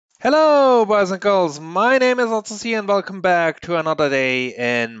Hello, boys and girls. My name is Otzi and welcome back to another day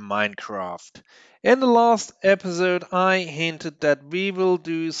in Minecraft. In the last episode, I hinted that we will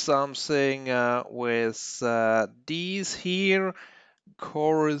do something with these here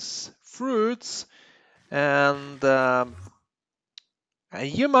chorus fruits, and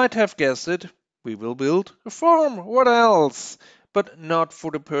you might have guessed it, we will build a farm. What else? But not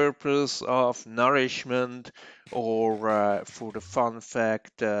for the purpose of nourishment or for the fun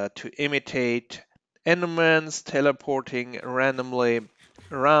fact to imitate Endermans teleporting randomly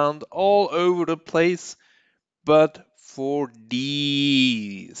around all over the place, but for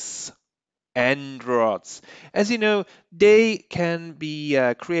these end rods. As you know, they can be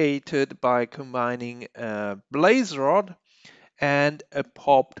created by combining a blaze rod and a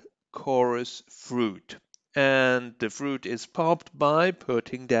popped chorus fruit. And the fruit is popped by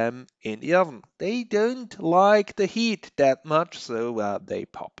putting them in the oven. They don't like the heat that much, so they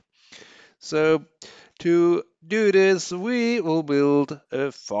pop. So to do this, we will build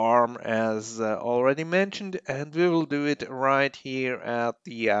a farm as already mentioned, and we will do it right here at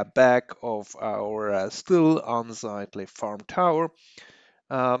the back of our still unsightly farm tower.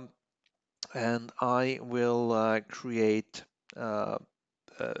 Um, and I will create a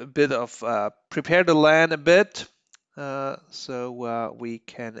bit of prepare the land a bit so we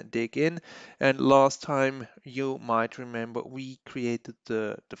can dig in. And last time you might remember we created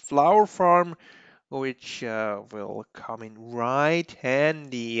the flower farm, which will come in right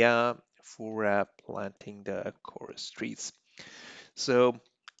handy for planting the chorus trees. So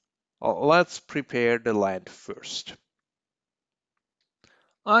let's prepare the land first.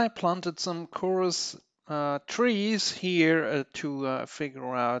 I planted some chorus trees here to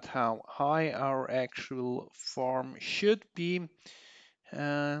figure out how high our actual farm should be,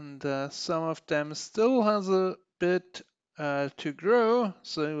 and some of them still has a bit to grow,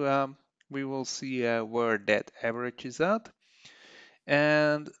 so we will see where that average is at.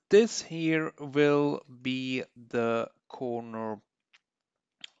 And this here will be the corner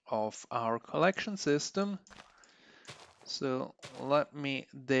of our collection system. So let me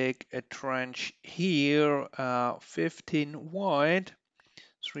dig a trench here, 15 wide,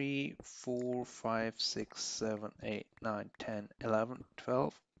 3, 4, 5, 6, 7, 8, 9, 10, 11,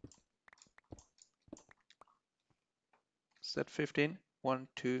 12. Is that 15? 1,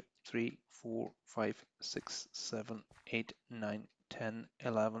 2, 3, 4, 5, 6, 7, 8, 9, 10,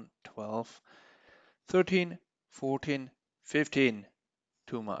 11, 12, 13, 14, 15.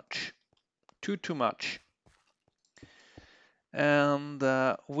 Too much. Too much. And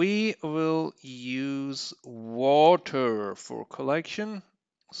we will use water for collection.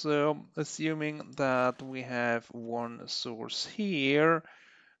 So assuming that we have one source here,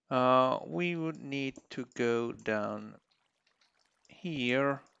 we would need to go down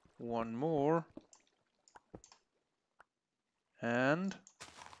here one more, and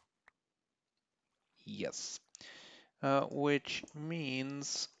yes, which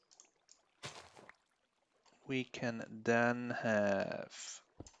means we can then have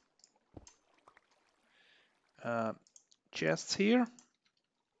chests here.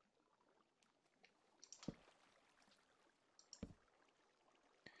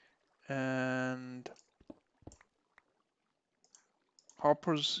 And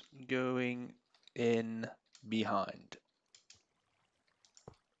hoppers going in behind.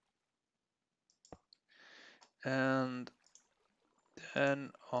 And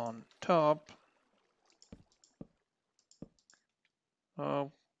then on top,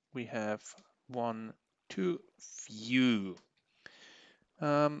 we have one too few.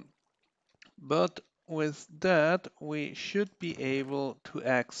 But with that, we should be able to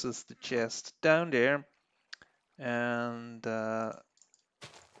access the chest down there, and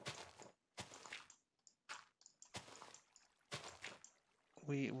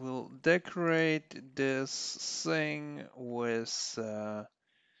we will decorate this thing with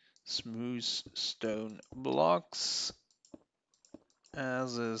smooth stone blocks,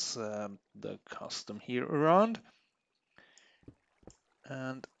 as is the custom here around.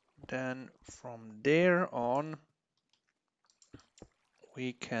 And then from there on,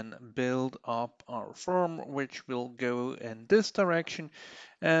 we can build up our farm, which will go in this direction,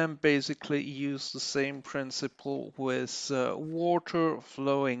 and basically use the same principle with water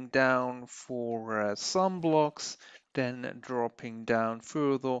flowing down for some blocks, then dropping down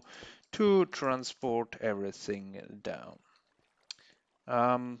further to transport everything down.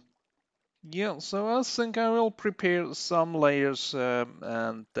 Yeah, so I think I will prepare some layers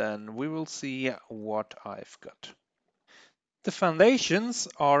and then we will see what I've got. The foundations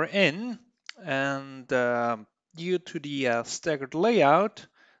are in, and due to the staggered layout,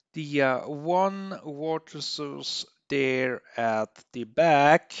 The one water source there at the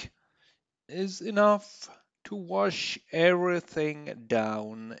back is enough to wash everything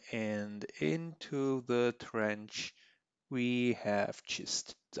down and into the trench we have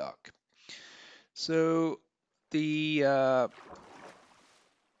just dug. So the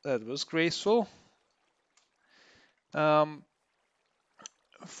that was graceful. Um,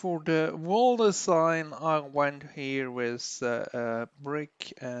 for the wall design, I went here with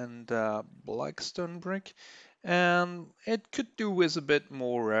brick and blackstone brick, and it could do with a bit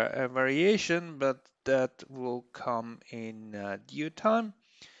more variation, but that will come in due time.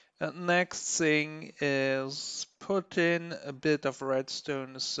 Next thing is put in a bit of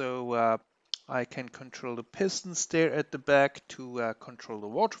redstone so I can control the pistons there at the back to control the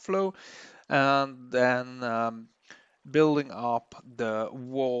water flow, and then building up the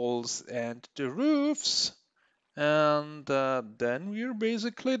walls and the roofs, and then we're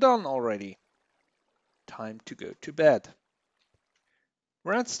basically done already. Time to go to bed.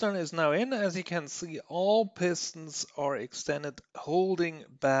 Redstone is now in. As you can see, all pistons are extended, holding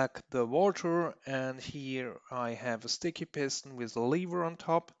back the water, and here I have a sticky piston with a lever on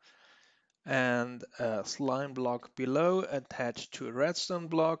top and a slime block below attached to a redstone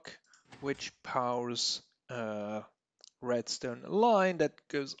block, which powers a redstone line that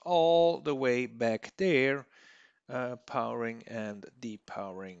goes all the way back there, powering and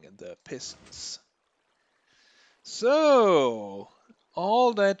depowering the pistons. So,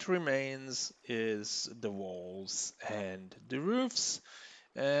 all that remains is the walls and the roofs,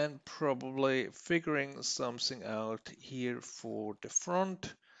 and probably figuring something out here for the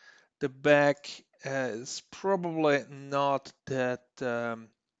front. The back is probably not that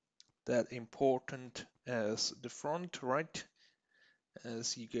important as the front, right?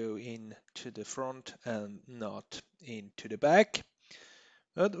 As you go into the front and not into the back.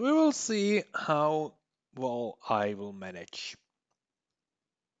 But we will see how well I will manage.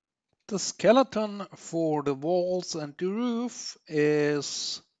 The skeleton for the walls and the roof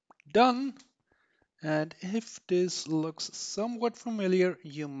is done. And if this looks somewhat familiar,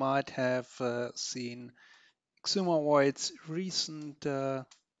 you might have seen Xuma White's recent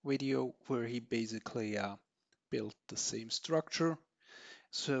video where he basically built the same structure.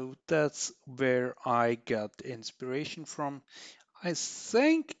 So that's where I got inspiration from. I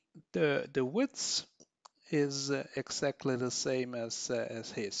think the width is exactly the same as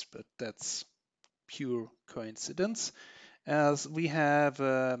his, but that's pure coincidence, as we have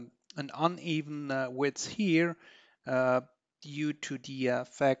an uneven width here uh, due to the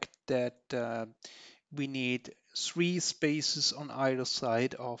fact that we need 3 spaces on either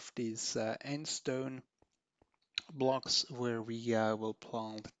side of these end stone blocks where we will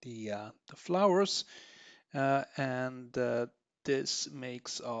plant the flowers, and this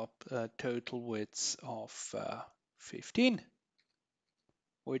makes up a total width of 15,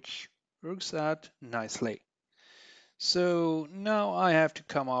 which works out nicely. So now I have to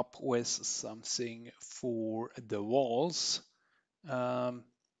come up with something for the walls, um,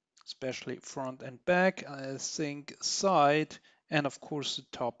 especially front and back. I think side, and of course the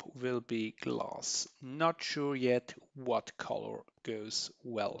top will be glass. Not sure yet what color goes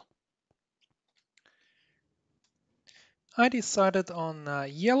well. I decided on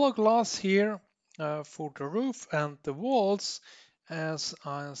yellow glass here for the roof and the walls, as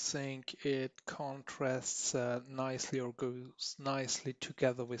I think it contrasts nicely or goes nicely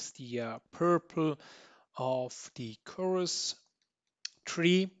together with the purple of the chorus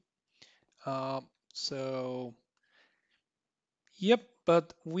tree. So, yep,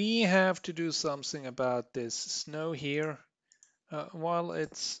 but we have to do something about this snow here. While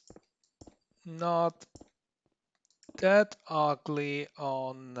it's not that ugly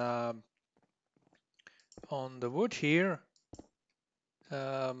on the wood here,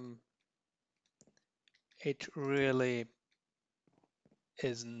 um, it really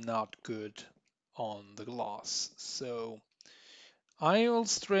is not good on the glass. So I will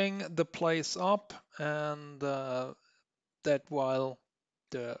string the place up, and that while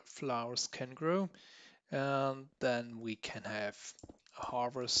the flowers can grow, and then we can have a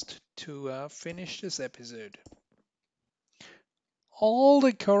harvest to finish this episode. All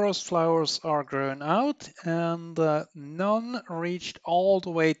the chorus flowers are grown out, and none reached all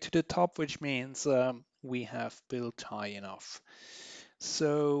the way to the top, which means we have built high enough.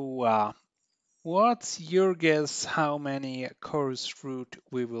 So, what's your guess how many chorus fruit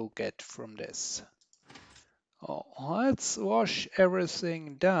we will get from this? Oh, let's wash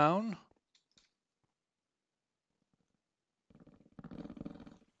everything down.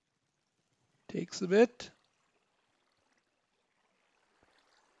 Takes a bit.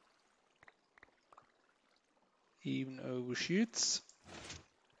 even overshoots.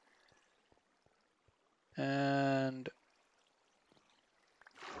 And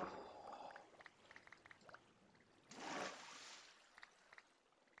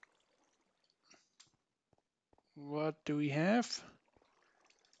what do we have?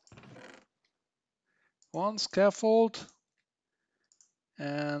 One scaffold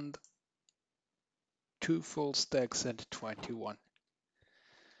and 2 full stacks and 21.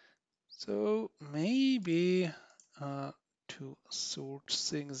 So maybe to sort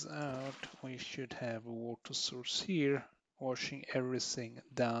things out, we should have a water source here, washing everything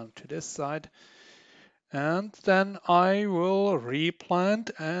down to this side. And then I will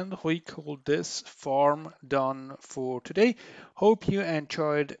replant, and we call this farm done for today. Hope you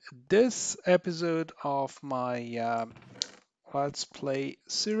enjoyed this episode of my Let's Play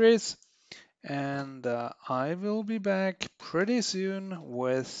series, and I will be back pretty soon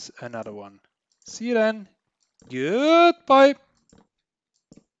with another one. See you then. Goodbye.